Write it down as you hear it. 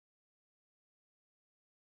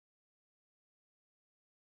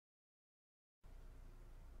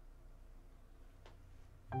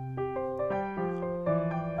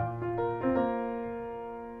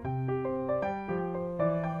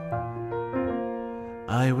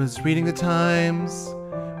I was reading the Times,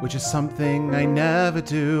 which is something I never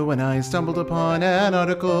do, when I stumbled upon an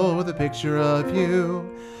article with a picture of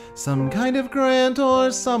you. Some kind of grant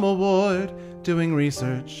or some award, doing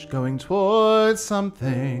research, going towards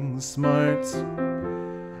something smart.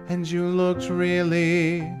 And you looked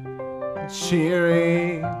really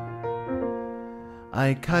cheery.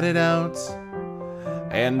 I cut it out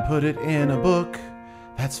and put it in a book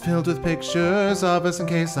that's filled with pictures of us in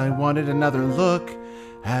case I wanted another look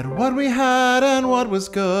at what we had and what was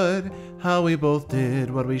good, how we both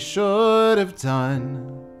did what we should have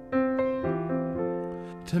done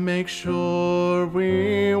to make sure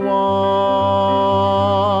we won.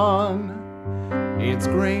 It's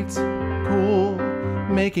great, cool,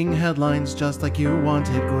 making headlines just like you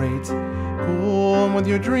wanted. Great, cool, with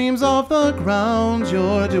your dreams off the ground,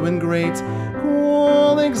 you're doing great.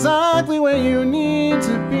 Cool, exactly where you need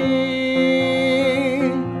to be.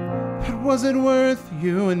 But was it worth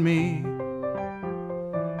you and me?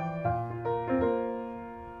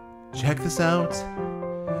 Check this out,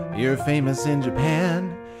 you're famous in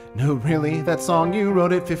Japan. No, really, that song you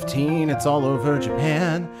wrote at 15, it's all over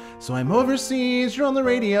Japan. So I'm overseas, you're on the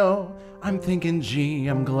radio. I'm thinking, gee,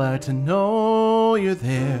 I'm glad to know you're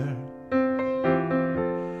there.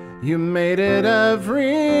 You made it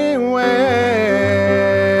everywhere.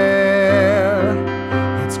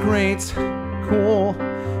 It's great, cool,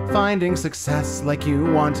 finding success like you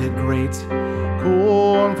wanted. Great,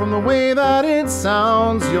 cool, and from the way that it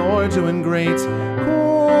sounds, you're doing great.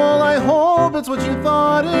 Cool, I hope it's what you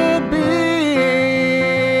thought it'd be.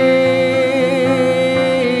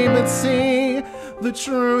 But see, the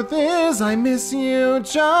truth is I miss you,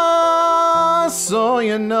 just so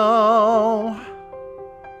you know.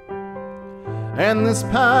 And this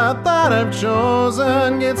path that I've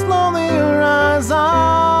chosen gets lonelier as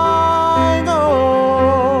I go.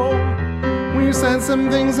 We said some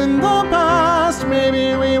things in the past,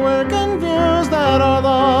 maybe we were confused that our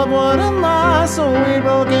love wouldn't last, so we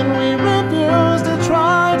broke and we refused to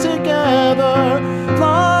try together,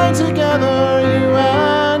 fly together, you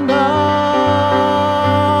and I.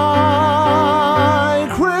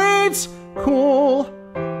 Great, cool,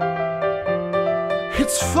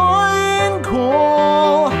 it's fine,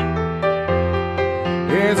 cool,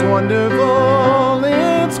 it's wonderful,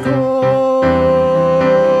 it's cool,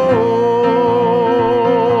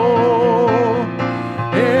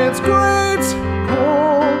 it's great,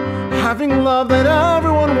 cool, having love that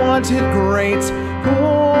everyone wanted. Great,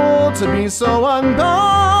 cool, to be so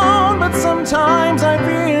unbound, but sometimes I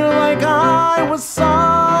feel like I was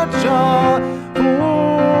such a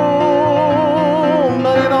fool,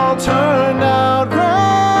 but it all turned out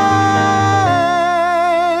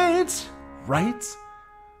great, right?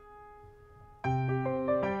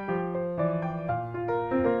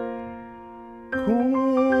 Cool.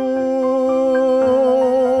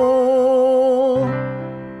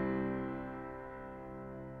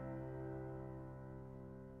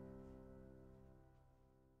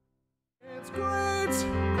 It's great,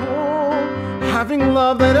 cool, having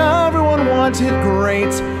love that everyone wanted.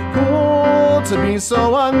 Great, cool, to be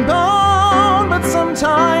so unbound, but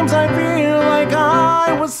sometimes I feel like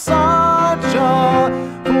I was such a